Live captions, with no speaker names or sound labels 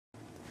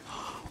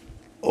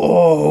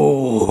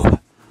Oh!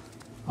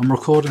 I'm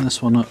recording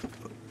this one at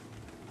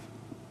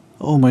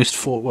almost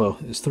 4, well,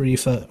 it's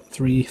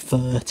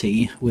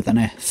 3:30 with an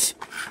S.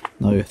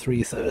 No,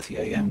 3:30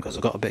 AM, because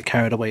I got a bit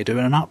carried away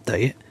doing an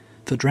update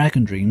for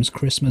Dragon Dream's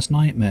Christmas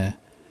Nightmare.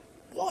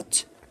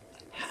 What?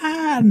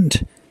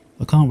 Hand!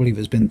 I can't believe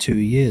it's been 2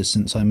 years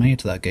since I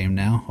made that game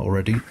now,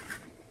 already.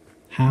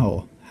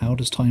 How? How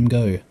does time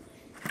go?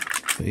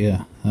 But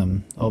yeah,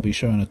 I'll be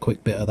showing a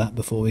quick bit of that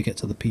before we get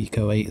to the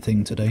Pico 8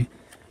 thing today.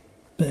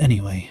 But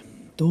anyway,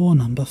 door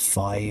number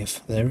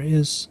 5. There it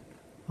is.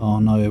 Oh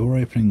no, we're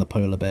opening the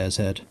polar bear's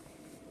head.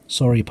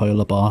 Sorry,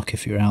 Polar Bark,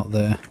 if you're out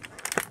there.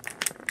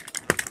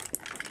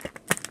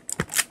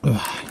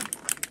 Ugh.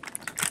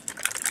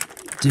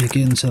 Dig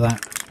into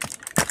that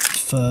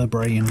fur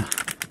brain.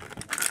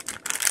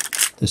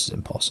 This is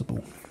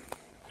impossible.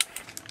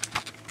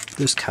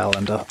 This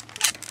calendar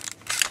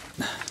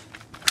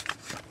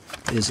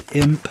is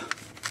imp.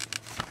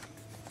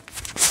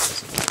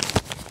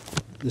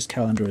 This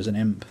calendar is an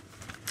imp.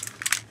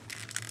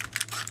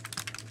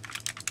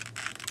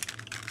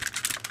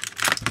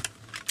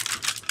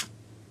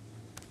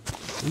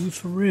 Are you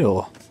for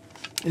real?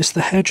 It's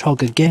the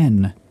hedgehog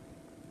again.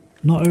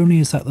 Not only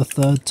is that the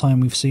 3rd time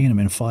we've seen him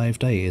in 5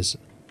 days,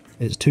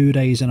 it's 2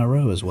 days in a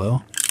row as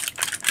well.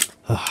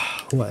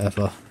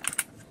 Whatever.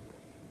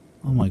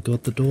 Oh my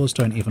god, the doors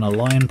don't even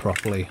align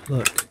properly.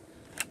 Look.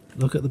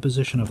 Look at the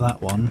position of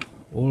that one.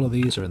 All of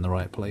these are in the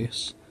right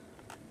place.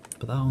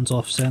 But that one's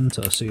off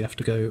centre, so you have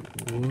to go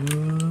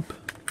whoop.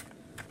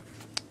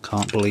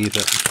 Can't believe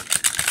it.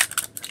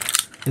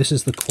 This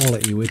is the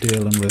quality we're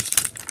dealing with.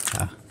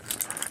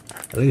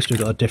 At least we've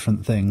got a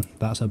different thing.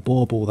 That's a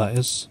bauble, that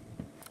is.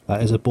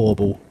 That is a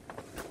bauble.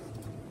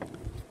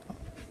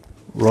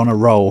 We're on a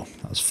roll.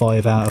 That's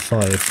 5 out of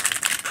 5.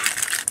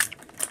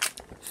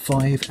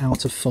 5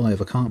 out of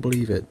 5. I can't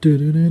believe it.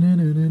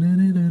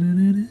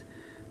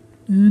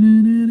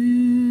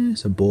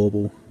 It's a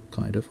bauble,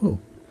 kind of. Oh,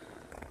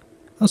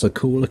 that's a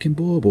cool looking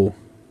bauble.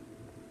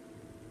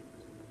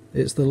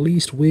 It's the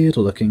least weird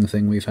looking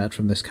thing we've had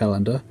from this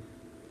calendar.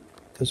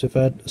 Because we've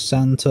had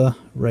Santa,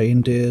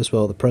 reindeers,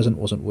 well the present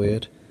wasn't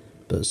weird,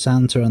 but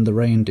Santa and the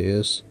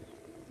reindeers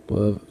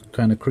were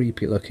kind of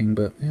creepy looking,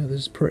 but yeah,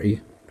 this is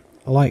pretty.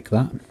 I like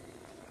that.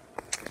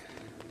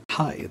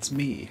 Hi, it's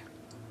me.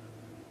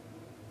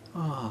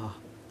 Ah,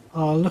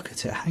 oh, look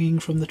at it hanging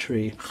from the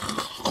tree.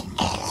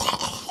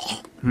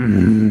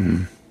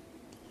 Mmm.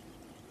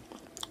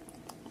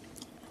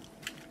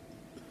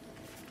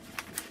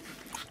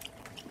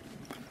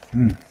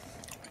 Mmm.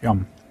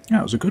 Yum.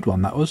 Yeah, it was a good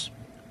one, that was.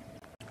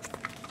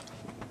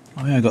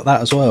 Oh yeah, I got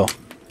that as well.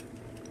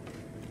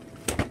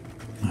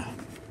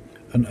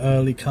 An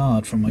early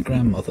card from my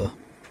grandmother,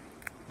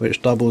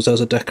 which doubles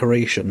as a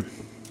decoration,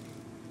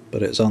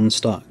 but it's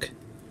unstuck.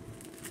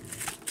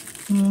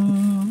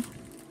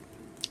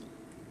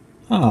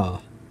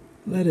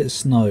 Let it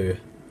snow.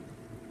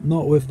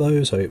 Not with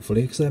those,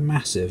 hopefully, because they're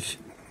massive.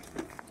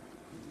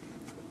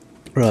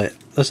 Right,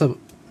 let's have...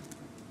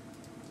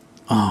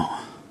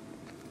 Oh.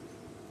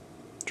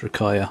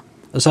 Drakaya.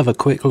 Let's have a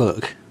quick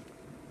look.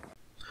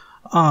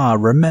 Ah,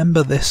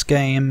 remember this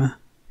game?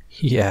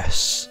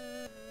 Yes.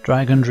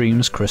 Dragon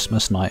Dream's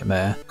Christmas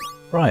Nightmare.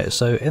 Right,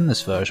 so in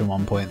this version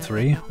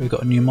 1.3, we've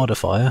got a new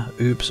modifier,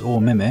 Oops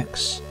or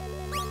Mimics.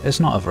 It's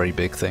not a very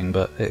big thing,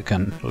 but it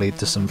can lead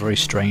to some very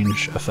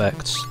strange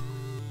effects.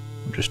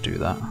 We'll just do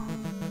that.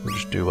 We'll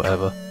just do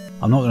whatever.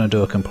 I'm not going to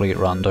do a complete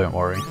run, don't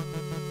worry.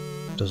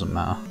 It doesn't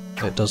matter.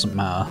 It doesn't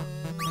matter.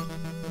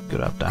 Good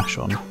to have dash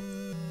on.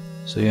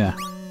 So yeah,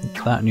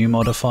 that new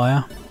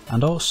modifier,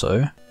 and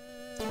also...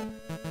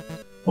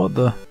 What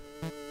the...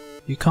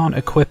 You can't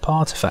equip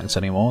artifacts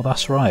anymore,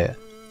 that's right.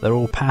 They're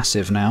all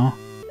passive now.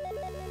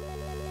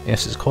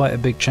 Yes, it's quite a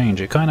big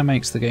change. It kind of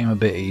makes the game a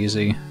bit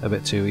easy, a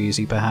bit too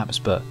easy perhaps,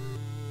 but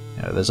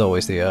you know, there's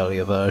always the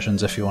earlier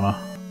versions if you want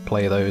to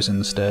play those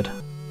instead.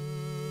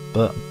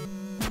 But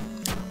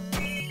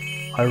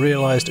I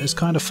realised it's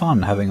kind of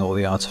fun having all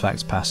the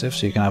artifacts passive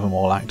so you can have them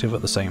all active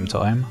at the same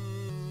time.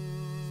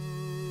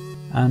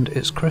 And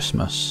it's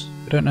Christmas.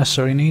 We don't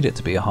necessarily need it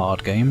to be a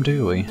hard game,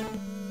 do we?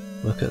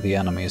 Look at the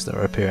enemies that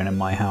are appearing in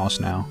my house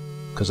now,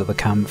 because of the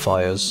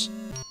campfires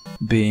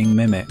being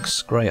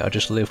mimics. Great, I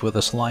just live with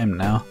a slime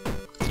now.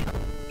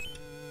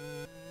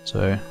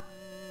 So,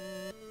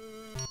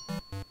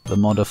 the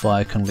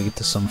modifier can lead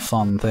to some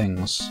fun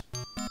things,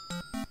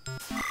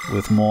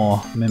 with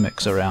more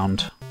mimics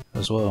around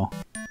as well.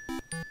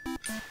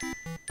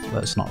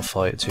 Let's not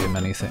fight too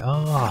many things.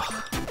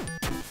 Ah!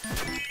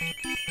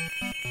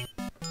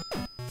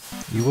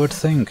 You would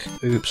think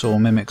Oops or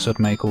Mimics would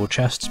make all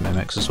chests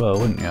mimics as well,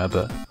 wouldn't you?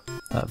 But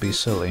that'd be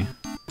silly,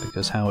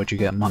 because how would you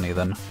get money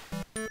then?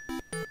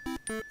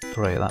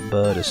 Great, that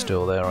bird is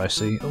still there, I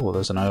see. Oh,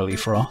 there's an early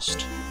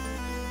frost.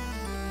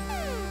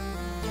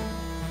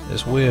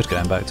 It's weird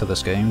going back to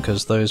this game,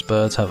 because those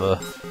birds have a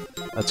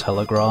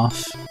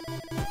telegraph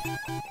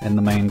in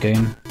the main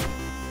game.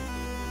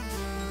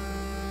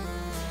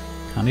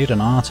 I need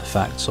an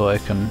artifact so I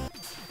can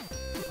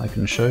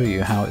show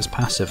you how it's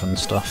passive and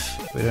stuff.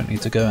 We don't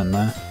need to go in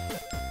there.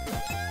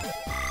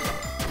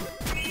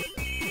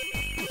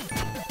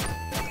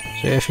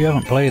 So if you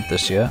haven't played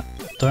this yet,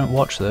 don't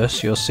watch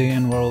this, you're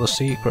seeing where all the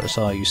secrets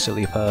are, you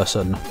silly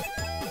person.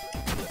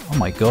 Oh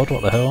my god,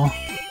 what the hell?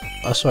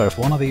 I swear, if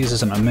one of these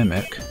isn't a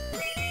mimic...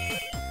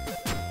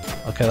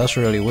 Okay, that's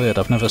really weird,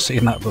 I've never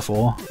seen that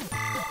before.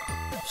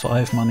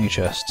 5 money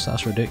chests,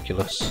 that's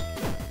ridiculous.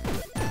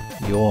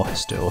 You're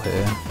still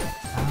here.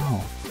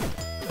 Ow.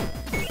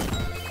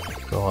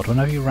 God,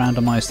 whenever you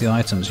randomise the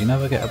items, you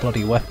never get a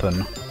bloody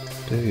weapon,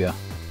 do ya?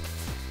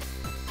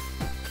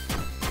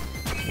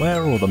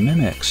 Where are all the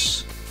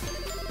mimics?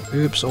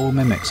 Oops, all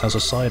mimics has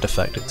a side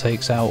effect, it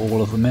takes out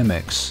all of the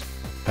mimics,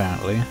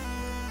 apparently.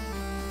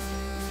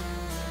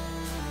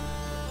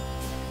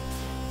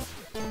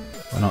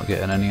 We're not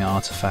getting any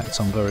artifacts,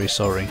 I'm very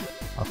sorry.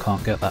 I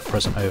can't get that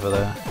present over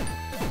there.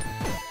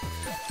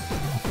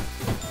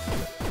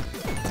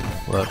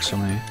 Works for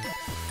me.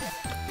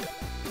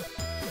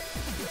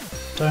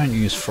 Don't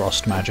use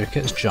frost magic,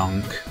 it's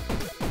junk.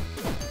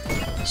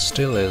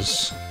 Still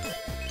is.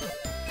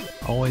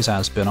 Always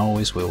has been,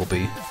 always will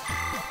be.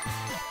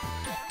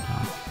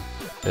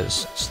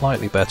 It's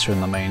slightly better in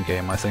the main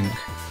game, I think.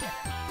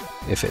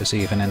 If it's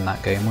even in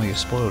that game. Well, you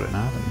spoiled it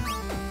now, then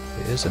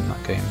it is in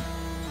that game.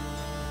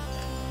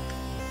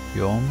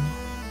 Yum.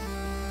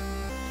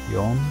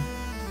 Yum.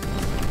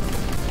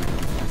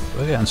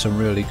 We're getting some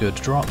really good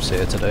drops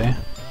here today.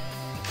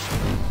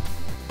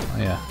 Oh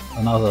yeah,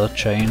 another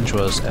change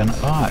was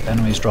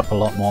enemies drop a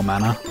lot more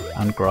mana,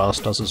 and grass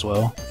does as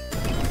well.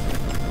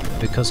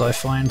 Because I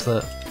find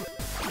that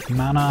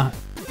mana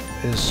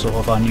is sort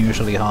of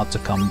unusually hard to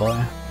come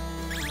by.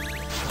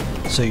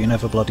 So you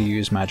never bloody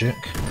use magic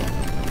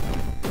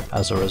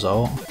as a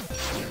result.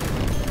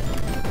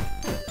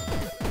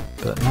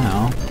 But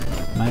now,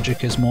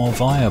 magic is more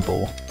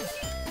viable.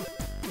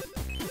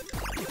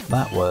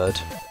 That word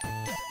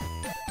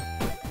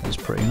is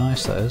pretty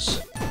nice, that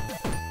is.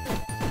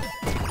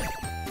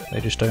 They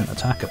just don't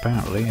attack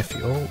apparently if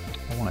you... Oh,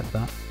 I wanted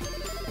that.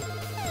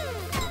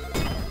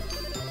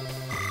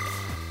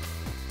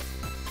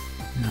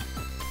 Yeah.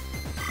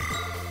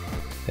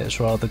 It's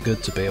rather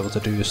good to be able to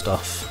do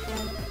stuff.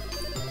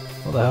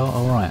 What the hell?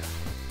 Oh right.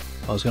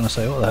 I was gonna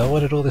say, what the hell, where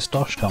did all this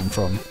dosh come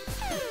from?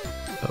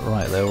 But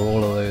right, there were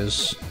all of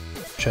those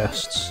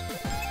chests.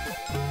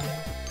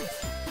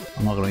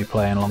 I'm not gonna be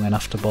playing long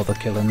enough to bother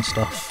killing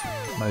stuff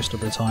most of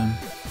the time.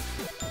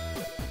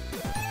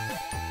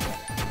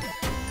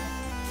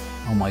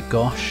 Oh my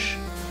gosh.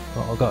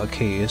 Well, I've got a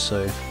key,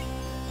 so...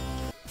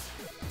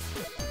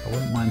 I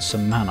wouldn't mind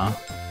some mana,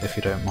 if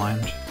you don't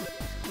mind.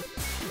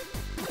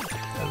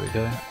 There we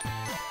go.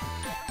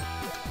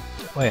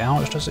 Wait, how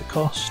much does it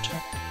cost?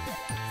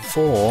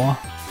 4?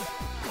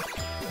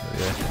 There we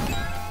go.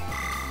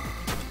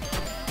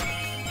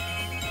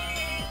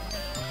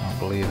 Can't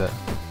believe it.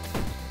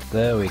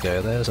 There we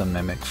go, there's a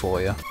mimic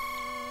for you.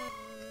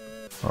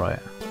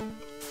 Right.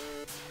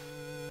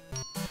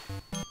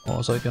 What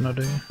was I gonna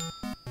do?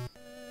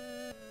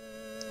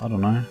 I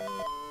don't know.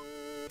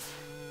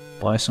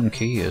 Buy some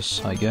keys,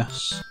 I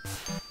guess.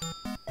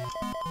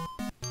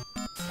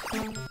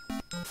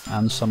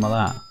 And some of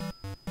that.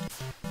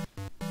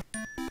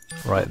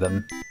 Right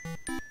then.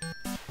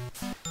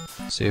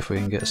 See if we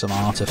can get some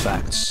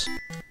artifacts.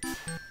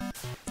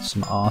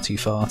 Some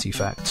arty-farty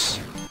facts.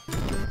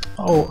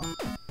 Oh!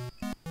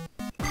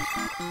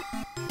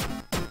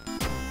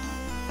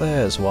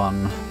 There's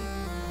one.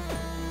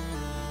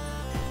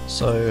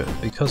 So,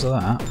 because of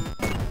that,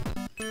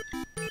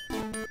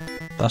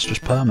 that's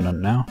just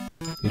permanent now.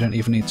 You don't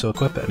even need to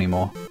equip it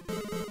anymore.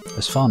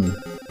 It's fun.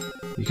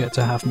 You get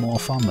to have more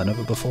fun than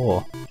ever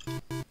before.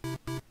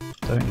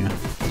 Don't you?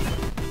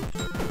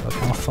 Look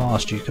how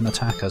fast you can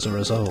attack as a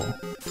result.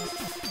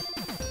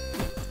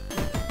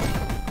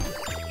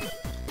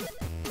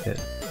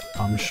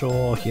 I'm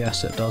sure,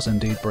 yes, it does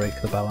indeed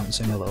break the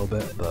balancing a little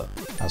bit, but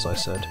as I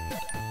said,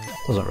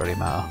 doesn't really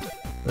matter.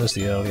 There's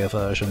the earlier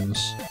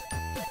versions,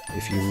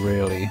 if you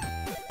really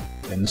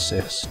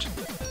insist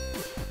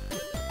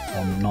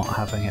on not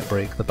having it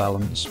break the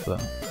balance,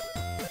 but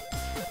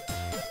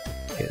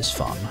it's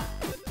fun.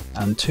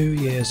 And 2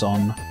 years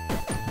on,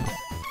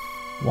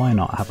 why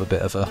not have a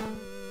bit of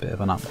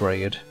an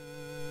upgrade?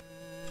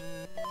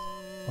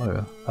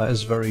 Oh, that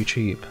is very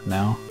cheap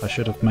now. I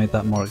should have made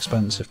that more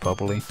expensive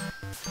probably,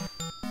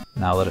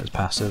 now that it's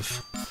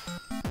passive.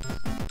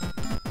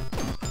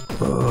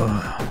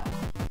 Ugh.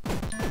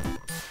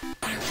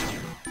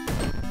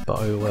 But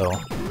oh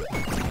well.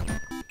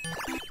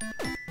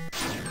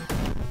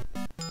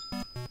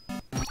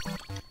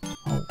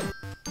 Oh.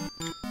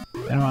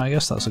 Anyway, I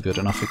guess that's a good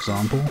enough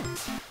example.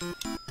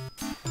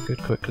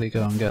 Could quickly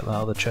go and get that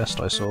other chest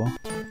I saw,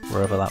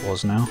 wherever that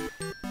was now.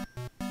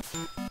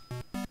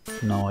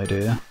 No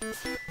idea.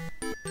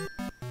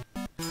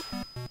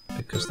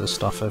 Because there's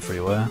stuff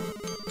everywhere.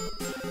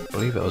 I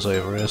believe it was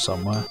over here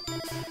somewhere.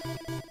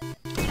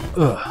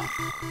 Ugh.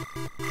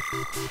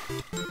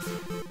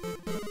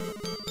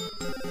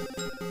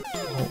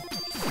 Oh.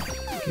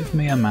 Give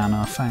me a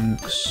mana,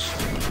 thanks.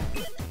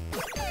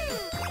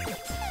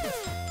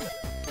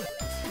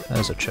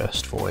 There's a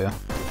chest for you.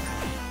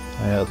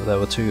 Oh yeah, there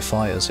were 2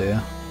 fires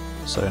here.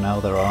 So now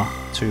there are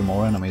 2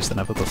 more enemies than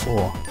ever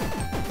before.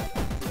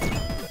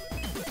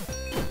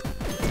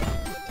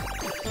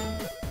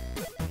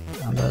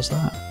 And there's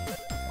that.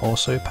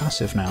 Also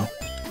passive now.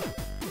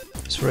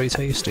 It's very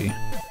tasty.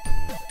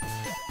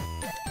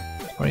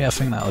 Well, yeah, I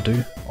think that'll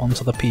do. On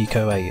to the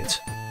Pico 8.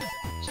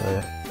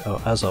 So,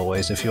 as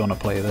always, if you want to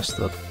play this,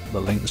 the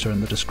links are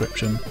in the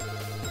description.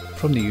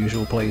 From the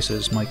usual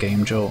places, my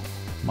GameJolt,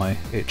 my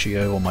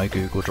itch.io or my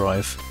Google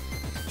Drive.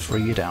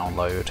 Free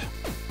download.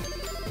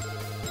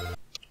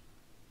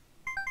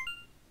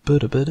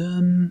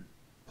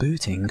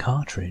 Booting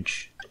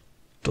cartridge.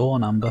 Door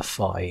number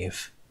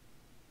 5.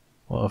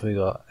 What have we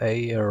got?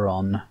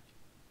 Aaron.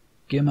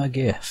 Gimme a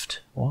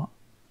gift. What?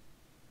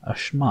 A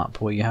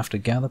shmup where you have to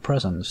gather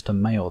presents to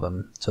mail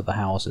them to the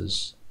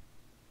houses.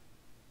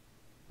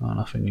 Oh,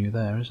 nothing new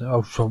there, is it?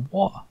 Oh, for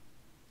what?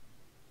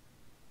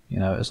 You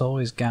know, it's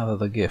always gather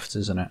the gifts,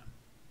 isn't it?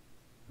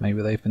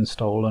 Maybe they've been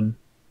stolen.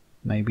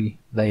 Maybe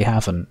they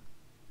haven't.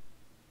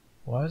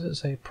 Why does it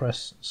say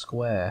press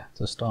square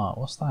to start?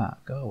 What's that?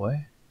 Go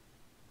away.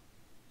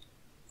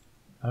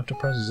 I have to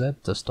press Z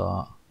to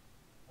start.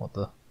 What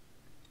the?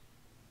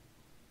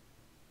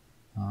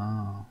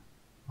 Oh.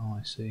 Oh,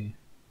 I see.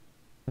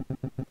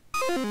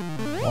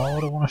 Why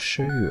would I want to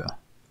shoot?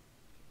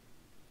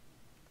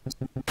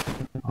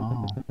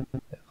 Oh.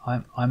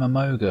 I'm a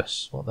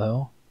Mogus. What the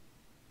hell?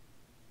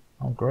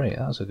 Oh great,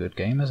 that's a good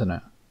game, isn't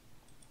it?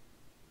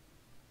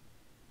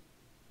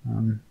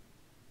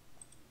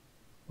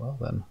 Well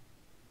then.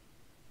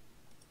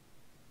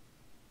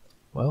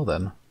 Well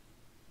then.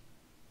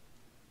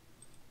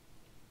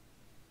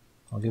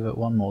 I'll give it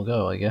one more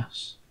go, I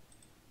guess.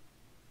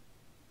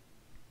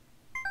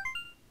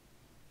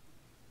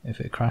 If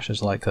it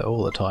crashes like that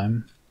all the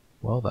time,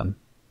 well then.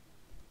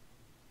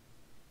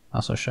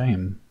 That's a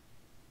shame.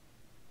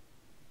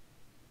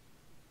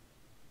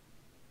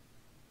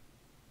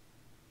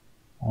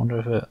 I wonder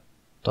if it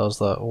does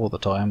that all the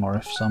time or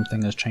if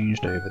something has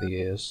changed over the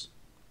years.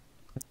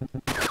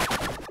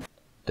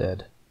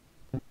 Dead.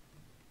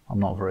 I'm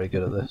not very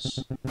good at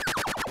this.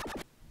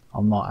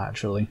 I'm not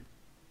actually.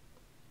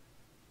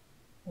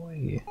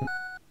 Oi.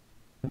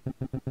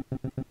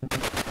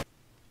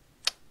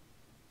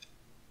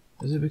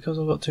 Is it because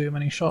I've got too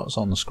many shots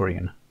on the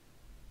screen?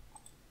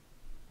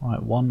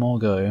 Right, one more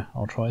go.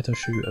 I'll try to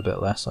shoot a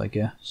bit less, I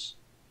guess.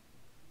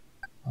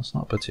 That's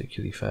not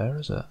particularly fair,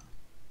 is it?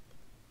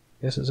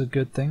 Guess it's a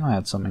good thing I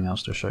had something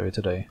else to show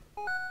today.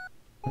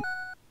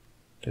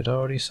 Did I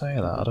already say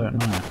that? I don't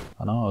know.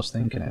 I know I was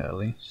thinking it at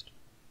least.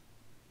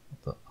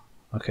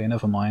 Okay,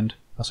 never mind.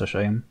 That's a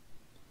shame.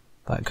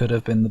 That could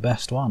have been the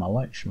best one. I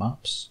like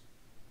shmups.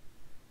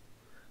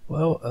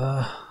 Well,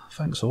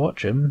 thanks for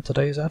watching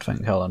today's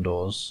Advent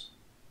Calendours.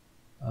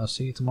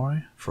 See you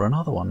tomorrow for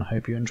another one.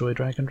 Hope you enjoy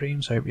Dragon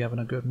Dreams. Hope you're having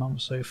a good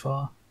month so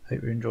far.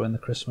 Hope you're enjoying the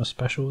Christmas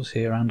specials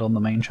here and on the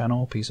main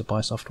channel, Piece of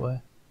Pie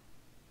Software.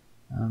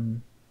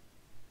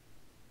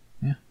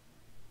 Yeah.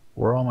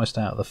 We're almost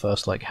out of the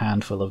first like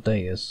handful of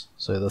days,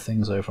 so the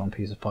things over on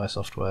Piece of Pie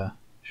Software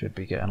should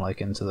be getting like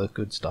into the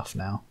good stuff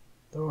now.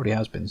 There already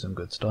has been some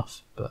good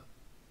stuff, but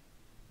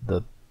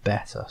the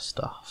better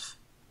stuff.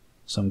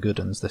 Some good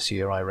uns this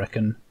year, I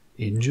reckon.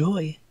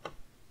 Enjoy!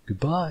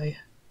 Goodbye!